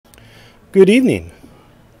Good evening.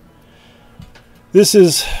 This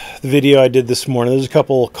is the video I did this morning. There's a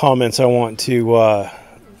couple comments I want to,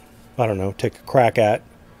 take a crack at.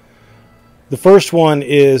 The first one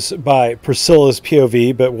is by Priscilla's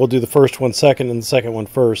POV, but we'll do the first one second and the second one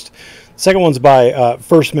first. The second one's by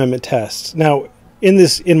First Amendment Tests. Now,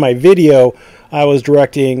 in my video, I was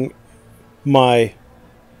directing my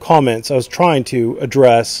comments. I was trying to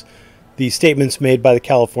address the statements made by the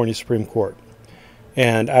California Supreme Court.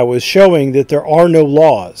 And I was showing that there are no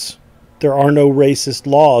laws. There are no racist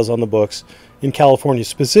laws on the books in California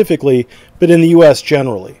specifically, but in the U.S.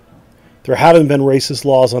 generally. There haven't been racist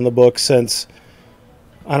laws on the books since,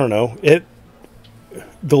 the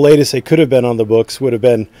latest they could have been on the books would have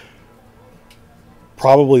been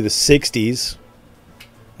probably the 60s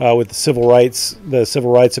with the civil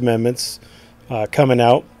rights amendments coming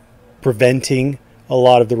out, preventing a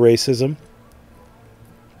lot of the racism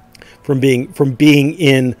from being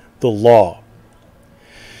in the law.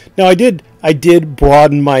 Now, I did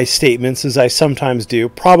broaden my statements, as I sometimes do,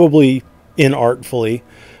 probably inartfully,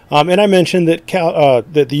 and I mentioned that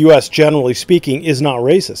that the U.S. generally speaking is not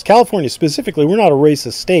racist. California specifically, we're not a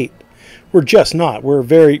racist state. We're just not. We're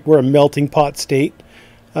a melting pot state.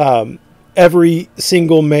 Every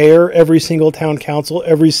single mayor, every single town council,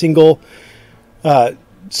 every single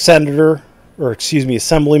senator, or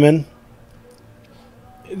assemblyman.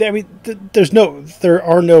 I mean, there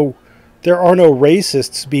are no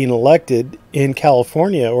racists being elected in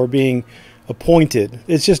California or being appointed.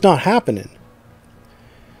 It's just not happening.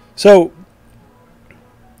 So,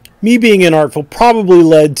 me being inartful probably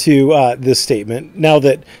led to this statement. Now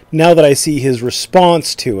that I see his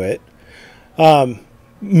response to it,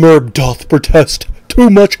 Merb doth protest too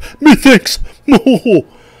much, methinks.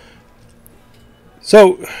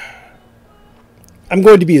 So, I'm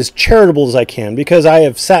going to be as charitable as I can because I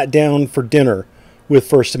have sat down for dinner with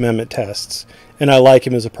First Amendment Tests, and I like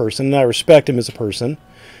him as a person, and I respect him as a person.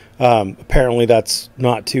 Apparently that's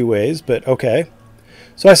not two ways, but okay.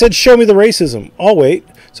 So I said, show me the racism. I'll wait.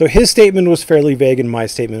 So his statement was fairly vague, and my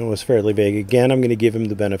statement was fairly vague. Again, I'm going to give him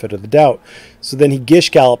the benefit of the doubt. So then he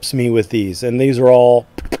gish-gallops me with these, and these are all...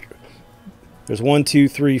 There's 1, 2,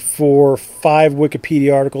 3, 4, 5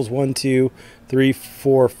 Wikipedia articles. 1, 2, 3,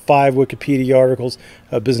 4, 5 Wikipedia articles,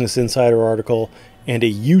 a Business Insider article, and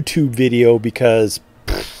a YouTube video because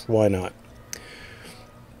why not?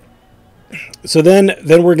 So then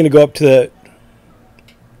we're going to go up to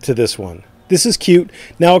this one. This is cute.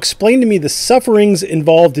 Now explain to me the sufferings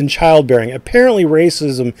involved in childbearing. Apparently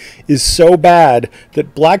racism is so bad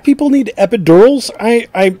that black people need epidurals.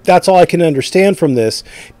 That's all I can understand from this.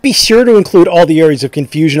 Be sure to include all the areas of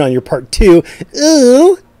confusion on your part 2.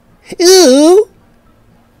 Ooh. Ooh.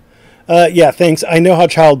 Yeah, thanks. I know how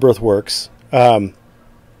childbirth works. But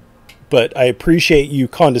I appreciate you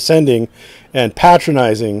condescending and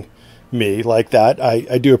patronizing me like that.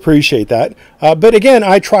 I do appreciate that. But again,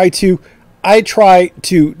 I try to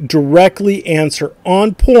directly answer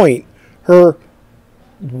on point her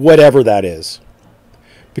whatever that is.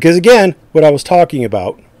 Because again, what I was talking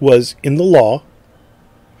about was in the law.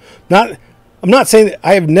 I'm not saying that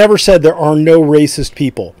I have never said there are no racist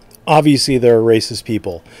people. Obviously there are racist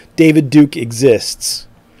people. David Duke exists.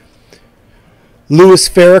 Louis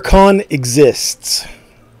Farrakhan exists.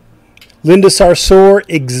 Linda Sarsour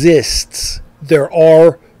exists. There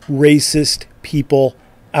are racist people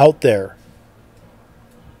out there.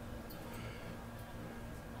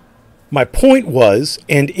 My point was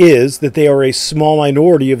and is that they are a small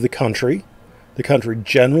minority of the country. The country,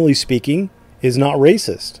 generally speaking, is not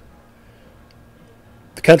racist.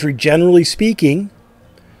 The country, generally speaking,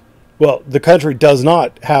 the country does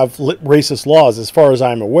not have racist laws as far as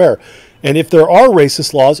I'm aware. And if there are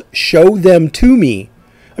racist laws, show them to me.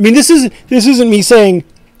 I mean, this isn't me saying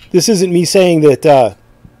that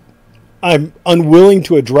I'm unwilling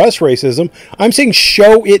to address racism. I'm saying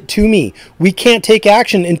show it to me. We can't take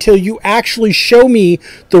action until you actually show me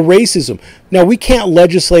the racism. Now, we can't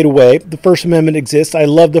legislate away. The First Amendment exists. I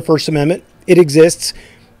love the First Amendment. It exists.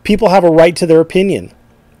 People have a right to their opinion.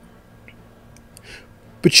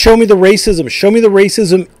 But show me the racism. Show me the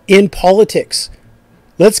racism in politics.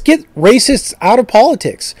 Let's get racists out of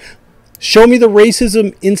politics. Show me the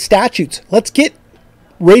racism in statutes. Let's get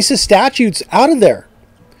racist statutes out of there.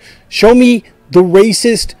 Show me the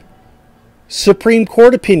racist Supreme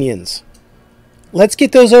Court opinions. Let's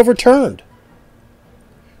get those overturned.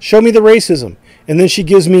 Show me the racism. And then she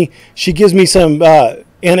gives me some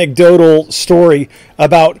anecdotal story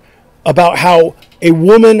about how a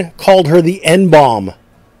woman called her the N-bomb.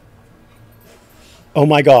 Oh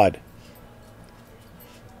my God.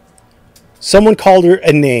 Someone called her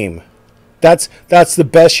a name. That's the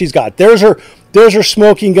best she's got. There's her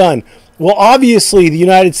smoking gun. Well, obviously the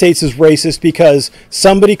United States is racist because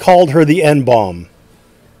somebody called her the N-bomb.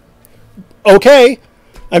 Okay.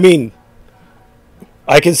 I mean,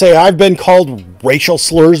 I can say I've been called racial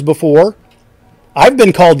slurs before. I've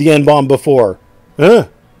been called the N-bomb before.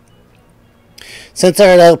 Since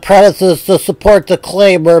there are no premises to support the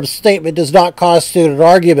claim, her statement does not constitute an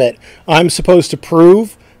argument. I'm supposed to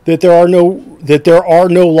prove that there are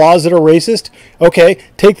no laws that are racist. Okay,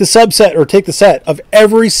 take the subset or take the set of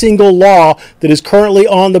every single law that is currently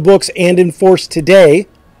on the books and enforced today,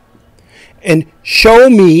 and show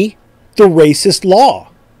me the racist law.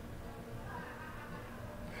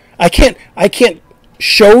 I can't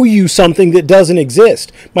show you something that doesn't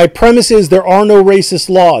exist. My premise is there are no racist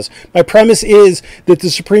laws. My premise is that the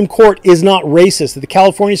Supreme Court is not racist, that the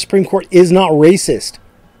California Supreme Court is not racist.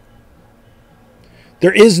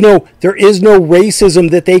 There is no racism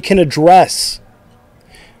that they can address.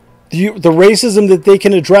 The racism that they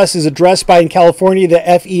can address is addressed by, in California, the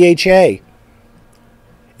FEHA.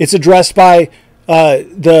 It's addressed by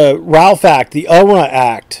the Ralph Act, the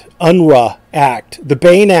UNRRA Act, the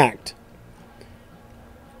Bain Act.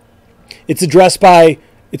 It's addressed by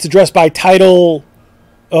Title.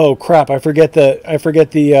 Oh crap! I forget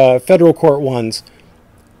the federal court ones.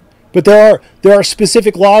 But there are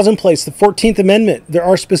specific laws in place. The 14th Amendment. There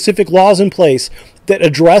are specific laws in place that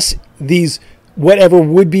address these whatever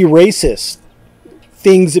would be racist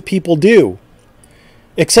things that people do.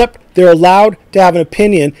 Except they're allowed to have an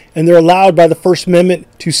opinion, and they're allowed by the First Amendment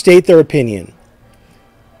to state their opinion.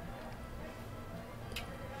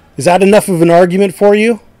 Is that enough of an argument for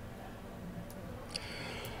you?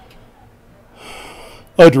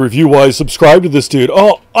 I had to review why I subscribe to this dude.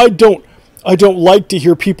 Oh, I don't like to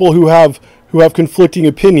hear people who have conflicting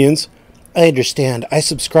opinions. I understand. I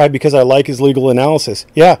subscribe because I like his legal analysis.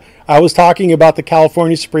 Yeah, I was talking about the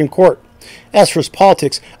California Supreme Court. As for his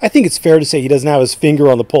politics, I think it's fair to say he doesn't have his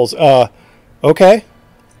finger on the pulse. Okay.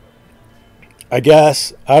 I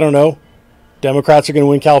guess. I don't know. Democrats are going to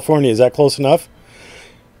win California. Is that close enough?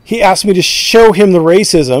 He asked me to show him the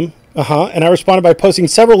racism. And I responded by posting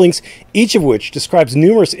several links, each of which describes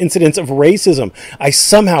numerous incidents of racism. I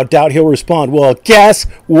somehow doubt he'll respond. Well, guess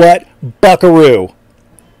what, buckaroo?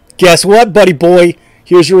 Guess what, buddy boy?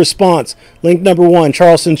 Here's your response. Link number 1,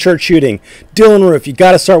 Charleston church shooting. Dylann Roof. You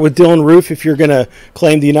got to start with Dylann Roof if you're going to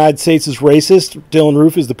claim the United States is racist. Dylann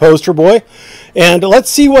Roof is the poster boy. And let's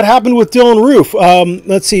see what happened with Dylann Roof.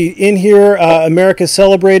 Let's see. In here, America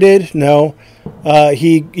celebrated. No.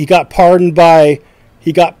 He got pardoned by...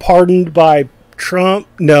 He got pardoned by Trump.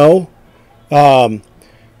 No.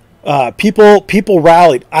 People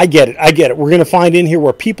rallied. I get it. We're going to find in here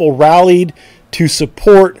where people rallied to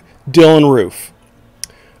support Dylann Roof.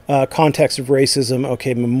 Context of racism.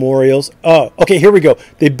 Okay, memorials. Oh, okay, here we go.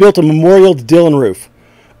 They built a memorial to Dylann Roof.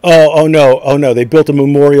 Oh no. They built a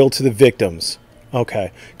memorial to the victims.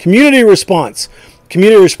 Okay. Community response.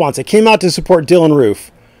 They came out to support Dylann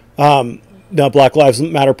Roof. Now, Black Lives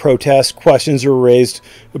Matter protests, questions were raised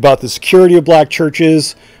about the security of black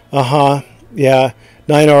churches. Yeah.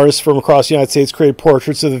 9 artists from across the United States created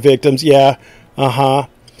portraits of the victims. Yeah.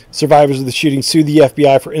 Survivors of the shooting sued the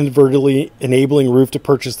FBI for inadvertently enabling Roof to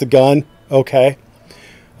purchase the gun. Okay.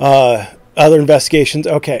 Other investigations.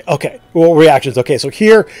 Okay. Well, reactions. Okay. So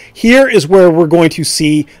here is where we're going to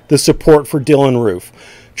see the support for Dylann Roof.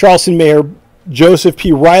 Charleston Mayor Joseph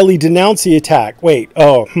P. Riley denounced the attack. Wait.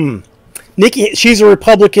 Nikki, she's a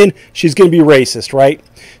Republican. She's going to be racist, right?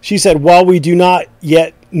 She said, while we do not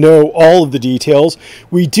yet know all of the details,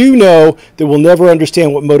 we do know that we'll never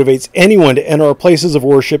understand what motivates anyone to enter our places of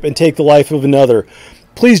worship and take the life of another.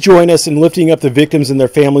 Please join us in lifting up the victims and their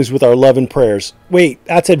families with our love and prayers. Wait,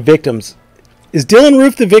 that said victims. Is Dylann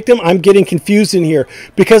Roof the victim? I'm getting confused in here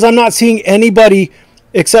because I'm not seeing anybody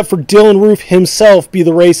except for Dylann Roof himself be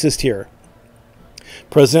the racist here.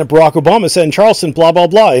 President Barack Obama said in Charleston, blah, blah,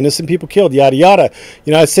 blah, innocent people killed, yada, yada.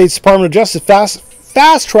 United States Department of Justice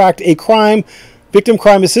fast-tracked a victim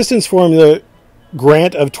crime assistance formula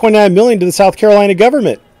grant of $29 million to the South Carolina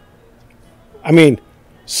government. I mean,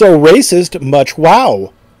 so racist, much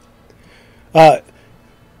wow.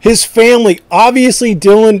 His family, obviously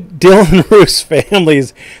Dylann Roof's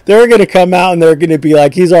families, they're going to come out and they're going to be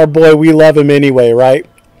like, he's our boy, we love him anyway, right?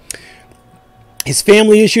 His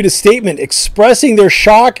family issued a statement expressing their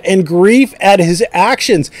shock and grief at his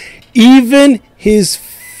actions. Even his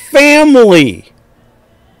family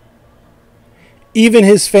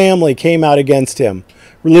came out against him.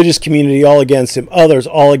 Religious community all against him. Others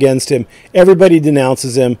all against him. Everybody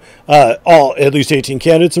denounces him. At least 18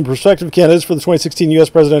 candidates and prospective candidates for the 2016 U.S.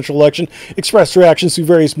 presidential election expressed reactions through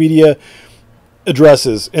various media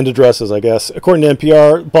addresses, I guess. According to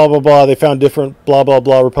NPR, blah, blah, blah, they found different blah, blah,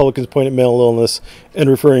 blah. Republicans point at mental illness and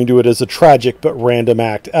referring to it as a tragic but random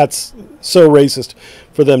act. That's so racist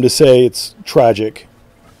for them to say it's tragic.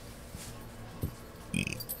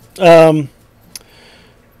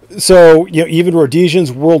 So, you know, even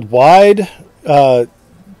Rhodesians worldwide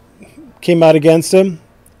came out against him.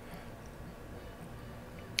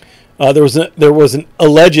 There was an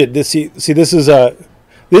alleged. This is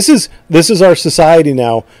our society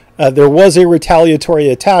now. There was a retaliatory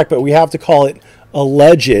attack, but we have to call it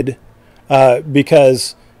alleged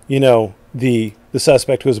because, you know, the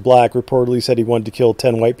suspect, who was black, reportedly said he wanted to kill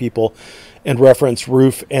 10 white people and referenced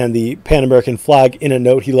Roof and the Pan American flag in a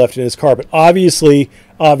note he left in his car. But obviously,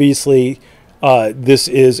 this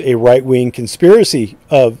is a right-wing conspiracy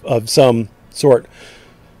of some sort.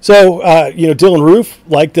 So, you know, Dylann Roof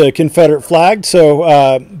liked the Confederate flag,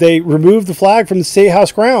 so they removed the flag from the State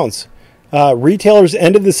House grounds. Retailers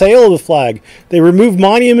ended the sale of the flag. They removed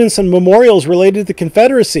monuments and memorials related to the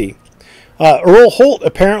Confederacy. Earl Holt,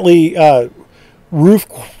 apparently, Roof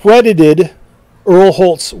credited Earl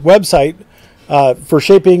Holt's website for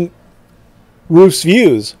shaping Roof's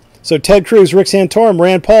views. So Ted Cruz, Rick Santorum,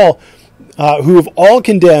 Rand Paul, who have all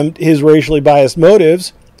condemned his racially biased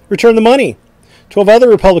motives, returned the money. 12 other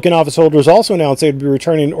Republican office holders also announced they would be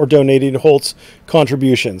returning or donating Holt's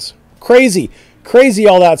contributions. Crazy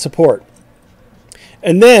all that support.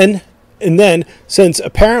 And then, since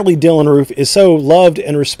apparently Dylann Roof is so loved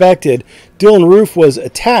and respected, Dylann Roof was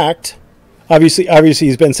attacked. Obviously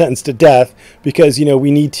he's been sentenced to death because, you know,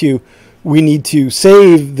 we need to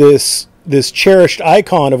save this cherished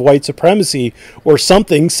icon of white supremacy or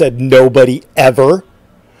something, said nobody ever.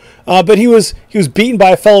 But he was beaten by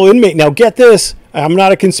a fellow inmate. Now get this, I'm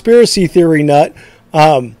not a conspiracy theory nut,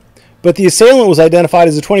 but the assailant was identified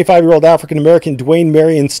as a 25-year-old African-American Dwayne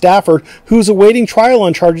Marion Stafford, who's awaiting trial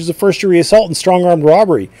on charges of first-degree assault and strong-arm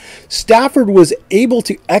robbery. Stafford was able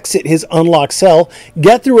to exit his unlocked cell,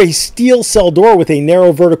 get through a steel cell door with a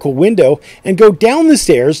narrow vertical window, and go down the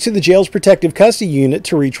stairs to the jail's protective custody unit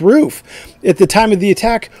to reach Roof. At the time of the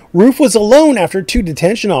attack, Roof was alone after 2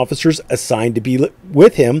 detention officers assigned to be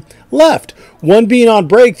with him left. One being on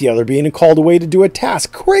break, the other being called away to do a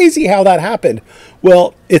task. Crazy how that happened.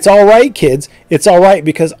 Well, it's all right, kids. It's all right,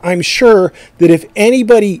 because I'm sure that if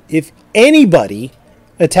anybody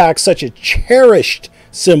attacks such a cherished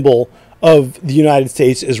symbol of the United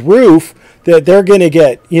States as Roof, that they're going to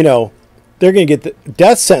get, you know, they're going to get the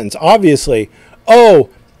death sentence, obviously. Oh,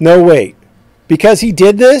 no, wait. Because he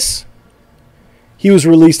did this, he was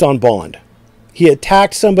released on bond. He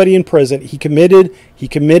attacked somebody in prison. He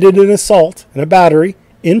committed an assault and a battery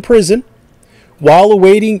in prison while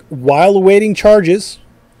awaiting charges,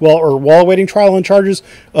 while awaiting trial on charges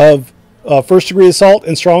of first-degree assault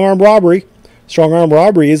and strong-arm robbery. Strong-arm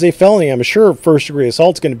robbery is a felony. I'm sure first-degree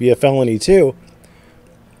assault is going to be a felony too.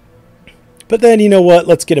 But then, you know what?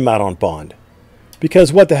 Let's get him out on bond.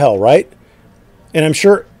 Because what the hell, right? And I'm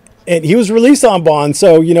sure, and he was released on bond,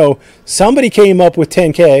 so, you know, somebody came up with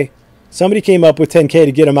 $10K. Somebody came up with $10K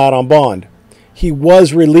to get him out on bond. He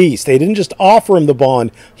was released. They didn't just offer him the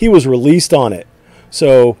bond. He was released on it.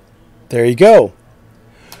 So, there you go.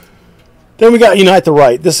 Then we got Unite the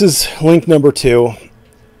Right. This is link number 2.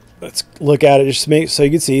 Let's look at it just to make, so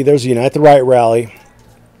you can see there's a Unite the Right rally.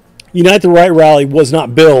 Unite the Right rally was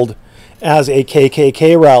not billed as a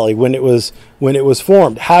KKK rally when it was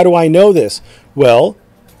formed. How do I know this? Well,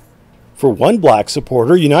 for one black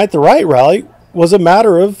supporter, Unite the Right rally was a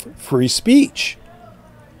matter of free speech.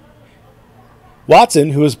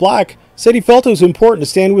 Watson, who is black, said he felt it was important to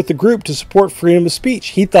stand with the group to support freedom of speech.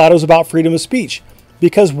 He thought it was about freedom of speech.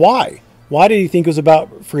 Because why? Why did he think it was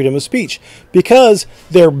about freedom of speech? Because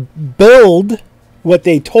their build, what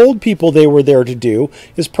they told people they were there to do,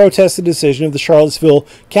 is protest the decision of the Charlottesville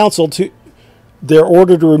Council to their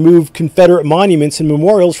order to remove Confederate monuments and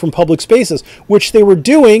memorials from public spaces, which they were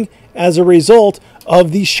doing as a result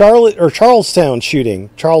of the Charlestown shooting.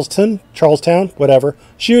 Charlestown, whatever,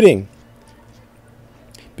 shooting.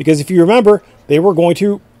 Because if you remember, they were going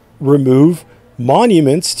to remove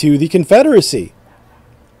monuments to the Confederacy.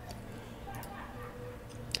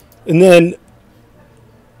 And then,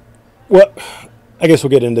 well, I guess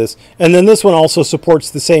we'll get into this. And then this one also supports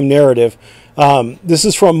the same narrative. This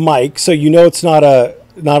is from Mike, so you know it's not a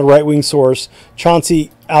right-wing source.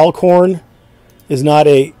 Chauncey Alcorn is not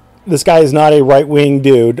a... This guy is not a right-wing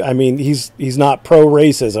dude. I mean, he's not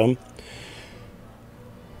pro-racism.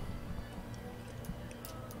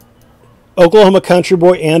 Oklahoma country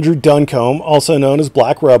boy Andrew Duncombe, also known as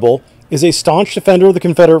Black Rebel, is a staunch defender of the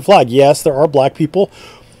Confederate flag. Yes, there are black people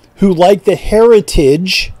who like the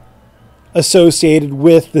heritage associated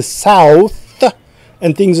with the South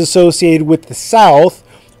and things associated with the South,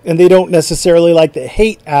 and they don't necessarily like the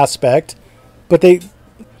hate aspect, but they,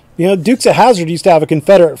 you know, Dukes of Hazzard used to have a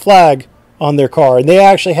Confederate flag on their car, and they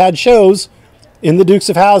actually had shows in the Dukes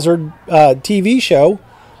of Hazzard TV show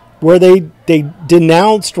where they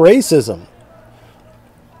denounced racism.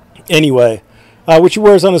 Anyway, which he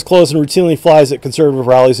wears on his clothes and routinely flies at conservative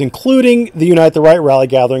rallies, including the Unite the Right rally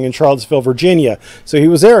gathering in Charlottesville, Virginia. So he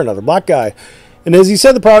was there, another black guy. And as he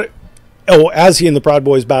said, as he and the Proud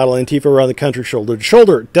Boys battle Antifa around the country shoulder to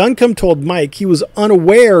shoulder, Duncombe told Mike he was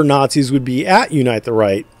unaware Nazis would be at Unite the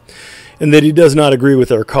Right and that he does not agree with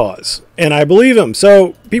their cause. And I believe him.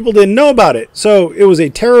 So people didn't know about it. So it was a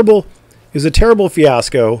terrible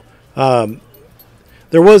fiasco.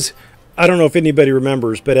 There was, I don't know if anybody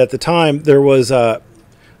remembers, but at the time there was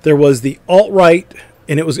the alt-right,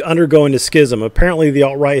 and it was undergoing a schism. Apparently the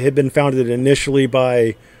alt-right had been founded initially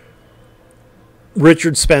by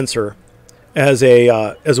Richard Spencer as a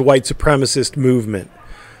white supremacist movement.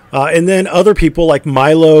 And then other people like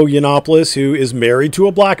Milo Yiannopoulos, who is married to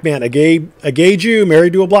a black man, a gay Jew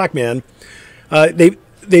married to a black man,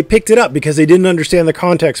 they picked it up because they didn't understand the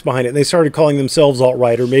context behind it. And they started calling themselves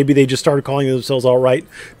alt-right, or maybe they just started calling themselves alt-right,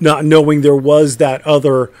 not knowing there was that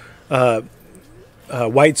other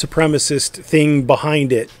white supremacist thing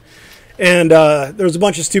behind it. And there was a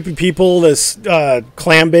bunch of stupid people, this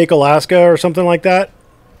Clam Bake Alaska or something like that.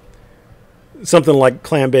 Something like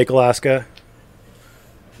Clam Bake Alaska.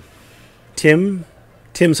 Tim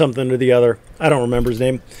something or the other. I don't remember his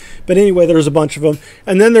name. But anyway, there was a bunch of them.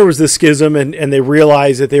 And then there was this schism, and they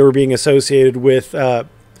realized that they were being associated with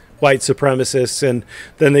white supremacists, and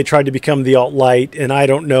then they tried to become the alt-right, and I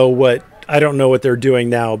don't know what they're doing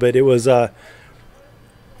now, but it was a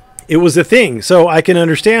thing. So I can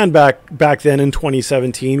understand back then in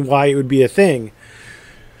 2017 why it would be a thing.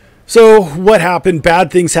 So what happened?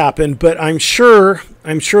 Bad things happened, but I'm sure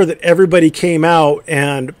that everybody came out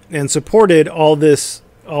and supported all these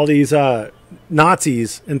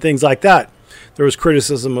Nazis and things like that. There was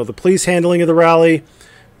criticism of the police handling of the rally,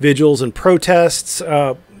 vigils and protests.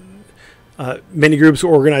 Many groups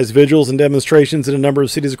organized vigils and demonstrations in a number of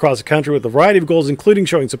cities across the country with a variety of goals, including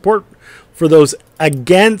showing support for those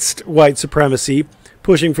against white supremacy,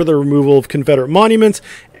 pushing for the removal of Confederate monuments,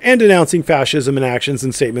 and denouncing fascism in actions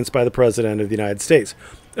and statements by the President of the United States.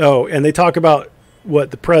 Oh, and they talk about what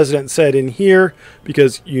the President said in here,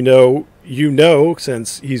 because you know,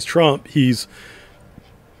 since he's Trump, he's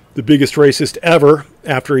the biggest racist ever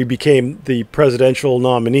after he became the presidential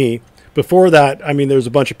nominee. Before that, I mean, there's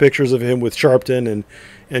a bunch of pictures of him with Sharpton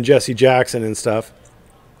and Jesse Jackson and stuff.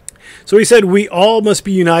 So he said, we all must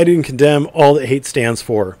be united and condemn all that hate stands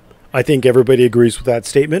for. I think everybody agrees with that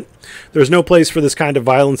statement. There's no place for this kind of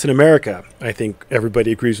violence in America. I think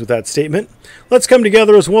everybody agrees with that statement. Let's come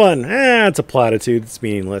together as one. It's a platitude. It's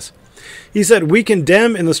meaningless. He said, we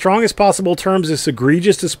condemn in the strongest possible terms this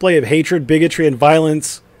egregious display of hatred, bigotry, and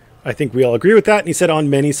violence. I think we all agree with that. And he said, on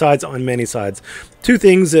many sides, on many sides. Two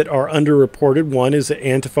things that are underreported. One is that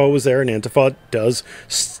Antifa was there, and Antifa does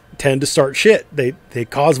tend to start shit. They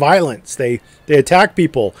cause violence. They attack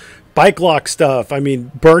people. Bike lock stuff. I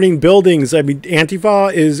mean, burning buildings. I mean,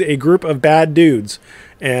 Antifa is a group of bad dudes,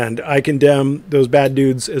 and I condemn those bad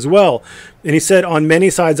dudes as well. And he said on many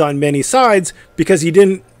sides, because he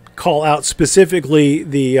didn't call out specifically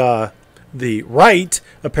the right.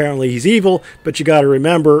 Apparently he's evil, but you got to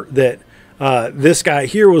remember that this guy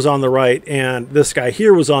here was on the right, and this guy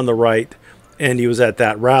here was on the right, and he was at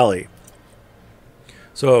that rally.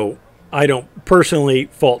 So I don't personally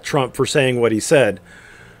fault Trump for saying what he said.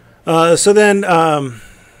 So then,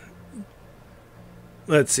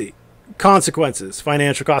 let's see. Consequences,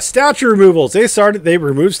 financial costs, statue removals. They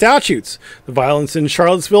removed statutes. The violence in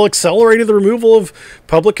Charlottesville accelerated the removal of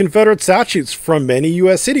public Confederate statues from many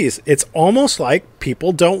U.S. cities. It's almost like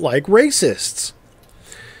people don't like racists.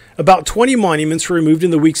 About 20 monuments were removed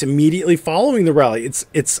in the weeks immediately following the rally.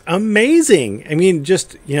 It's amazing. I mean,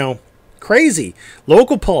 just, crazy.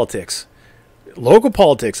 Local politics.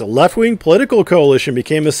 A left-wing political coalition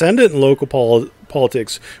became ascendant in local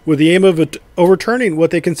politics with the aim of overturning what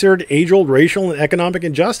they considered age-old racial and economic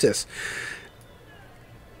injustice.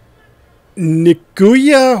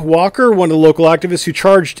 Nikuya Walker, one of the local activists who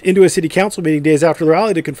charged into a city council meeting days after the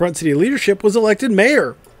rally to confront city leadership, was elected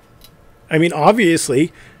mayor. I mean,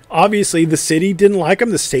 obviously the city didn't like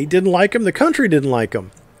him, the state didn't like him, the country didn't like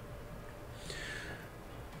him.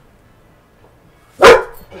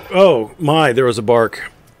 Oh my, there was a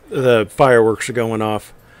bark. The fireworks are going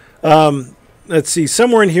off. Let's see,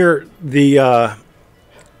 somewhere in here, the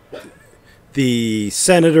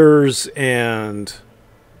senators and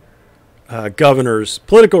Governor's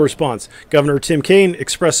political response. Governor Tim Kaine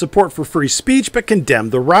expressed support for free speech but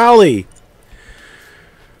condemned the rally.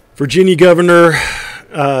 Virginia Governor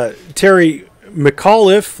Terry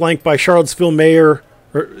McAuliffe, flanked by Charlottesville Mayor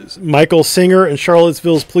Michael Singer and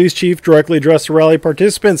Charlottesville's police chief, directly addressed the rally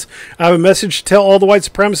participants. I have a message to tell all the white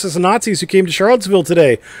supremacists and Nazis who came to Charlottesville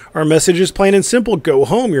today. Our message is plain and simple. Go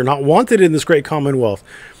home. You're not wanted in this great commonwealth.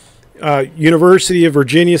 University of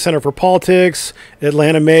Virginia Center for Politics,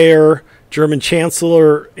 Atlanta Mayor, German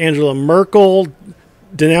Chancellor Angela Merkel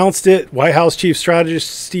denounced it. White House Chief Strategist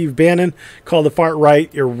Steve Bannon called the far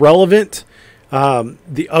right irrelevant.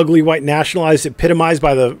 The ugly white nationalized epitomized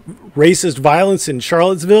by the racist violence in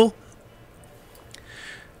Charlottesville.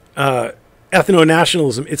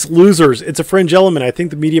 Ethno-nationalism, it's losers. It's a fringe element. I think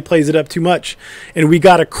the media plays it up too much. And we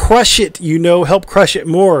got to crush it, help crush it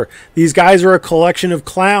more. These guys are a collection of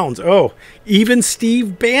clowns. Oh, even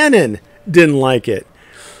Steve Bannon didn't like it.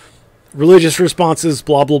 Religious responses,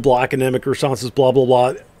 blah, blah, blah. Academic responses, blah, blah,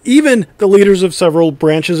 blah. Even the leaders of several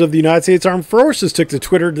branches of the United States Armed Forces took to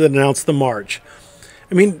Twitter to announce the march.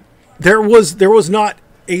 I mean, there was not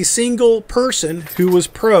a single person who was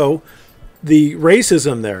pro the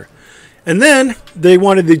racism there. And then they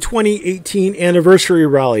wanted the 2018 anniversary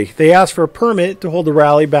rally. They asked for a permit to hold the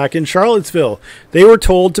rally back in Charlottesville. They were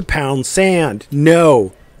told to pound sand.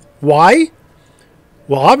 No. Why?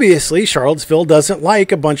 Well, obviously, Charlottesville doesn't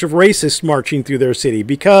like a bunch of racists marching through their city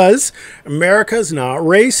because America's not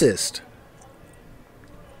racist.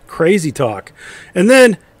 Crazy talk. And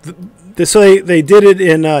then, so they did it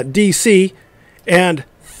in D.C., and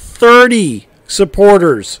 30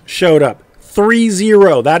 supporters showed up.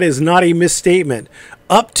 30. That is not a misstatement.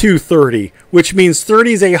 Up to 30, which means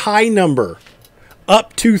 30 is a high number.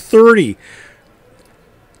 Up to 30.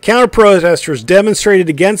 Counter-protesters demonstrated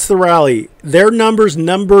against the rally. Their numbers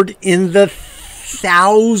numbered in the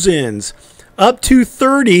thousands. Up to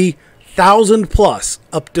 30,000 plus.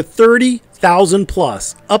 Up to 30,000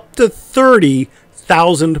 plus. Up to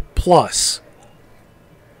 30,000 plus.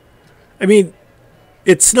 I mean,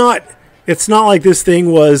 it's not like this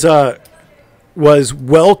thing was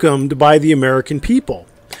welcomed by the American people.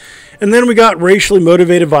 And then we got racially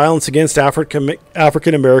motivated violence against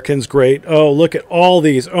African Americans. Great. Oh, look at all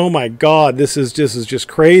these. Oh my God, this is just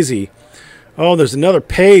crazy. Oh, there's another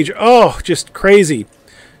page. Oh, just crazy.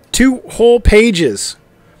 2 whole pages.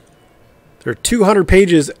 There are 200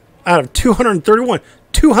 pages out of 231.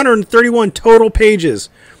 231 total pages.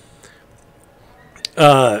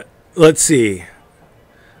 Let's see.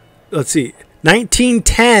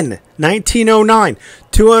 1910, 1909,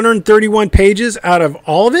 231 pages out of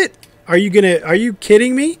all of it. Are you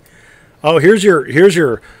kidding me? Oh, here's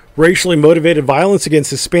your racially motivated violence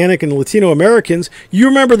against Hispanic and Latino Americans. You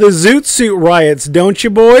remember the Zoot Suit riots, don't you,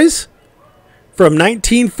 boys? From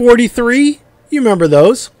 1943? You remember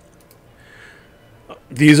those?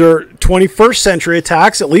 These are 21st century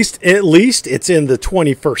attacks. At least it's in the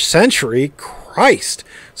 21st century. Christ.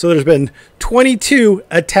 So there's been 22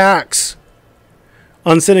 attacks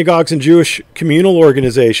on synagogues and Jewish communal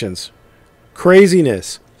organizations.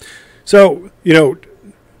 Craziness. So, there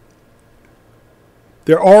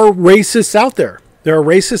are racists out there. There are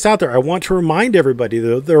racists out there. I want to remind everybody,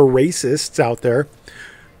 though, there are racists out there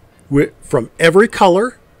from every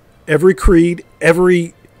color, every creed,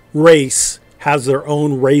 every race has their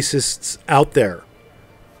own racists out there.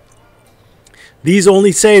 These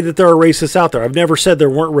only say that there are racists out there. I've never said there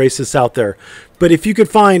weren't racists out there. But if you could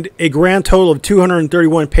find a grand total of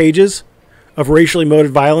 231 pages of racially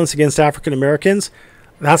motivated violence against African Americans,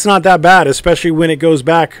 that's not that bad, especially when it goes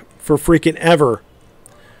back for freaking ever.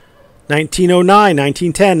 1909,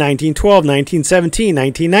 1910, 1912, 1917,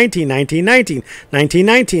 1919, 1919,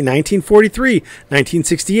 1919, 1943,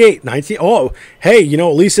 1968, oh, hey,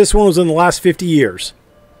 at least this one was in the last 50 years.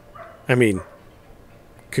 I mean,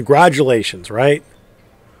 congratulations, right?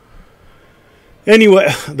 Anyway,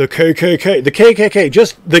 the KKK,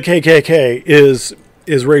 just the KKK is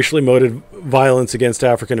racially motivated violence against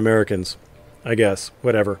African Americans, I guess,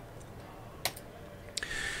 whatever.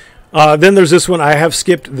 Then there's this one. I have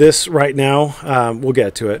skipped this right now. We'll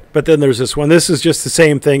get to it. But then there's this one. This is just the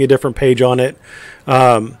same thing, a different page on it.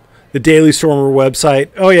 The Daily Stormer website.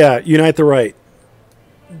 Oh, yeah, Unite the Right.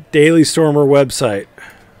 Daily Stormer website.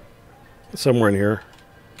 Somewhere in here.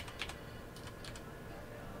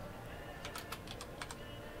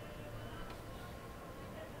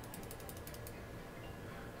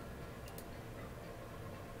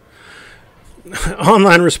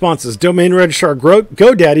 Online responses. Domain registrar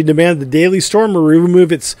GoDaddy demanded the Daily Stormer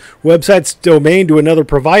remove its website's domain to another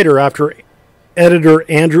provider after editor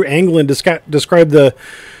Andrew Anglin described the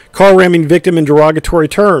car ramming victim in derogatory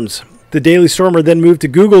terms. The Daily Stormer then moved to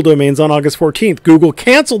Google domains on August 14th. Google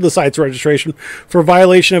canceled the site's registration for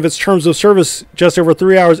violation of its terms of service just over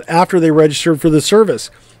 3 hours after they registered for the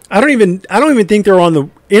service. I don't even think they're on the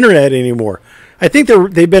internet anymore. I think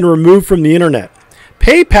they've been removed from the internet.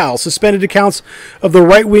 PayPal suspended accounts of the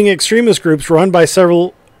right-wing extremist groups run by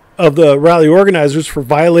several of the rally organizers for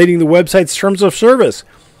violating the website's terms of service.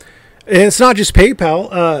 And it's not just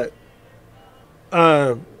PayPal.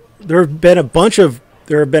 There have been a bunch of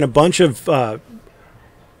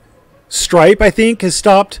Stripe, I think, has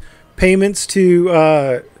stopped payments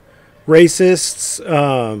to racists.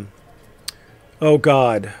 Oh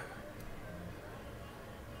God,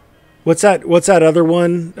 what's that other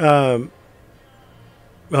one?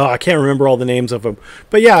 I can't remember all the names of them.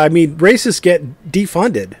 But yeah, I mean, racists get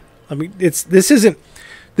defunded. I mean,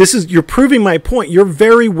 you're proving my point. Your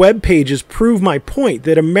very web pages prove my point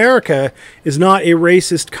that America is not a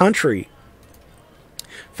racist country.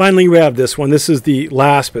 Finally, we have this one. This is the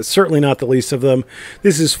last, but certainly not the least of them.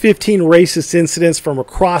 This is 15 racist incidents from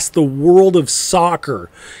across the world of soccer.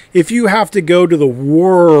 If you have to go to the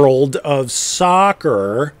world of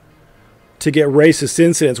soccer to get racist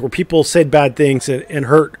incidents where people said bad things and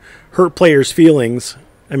hurt players' feelings,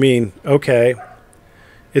 I mean, okay.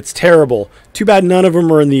 It's terrible. Too bad none of them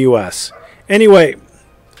are in the U.S. Anyway,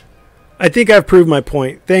 I think I've proved my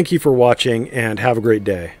point. Thank you for watching, and have a great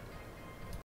day.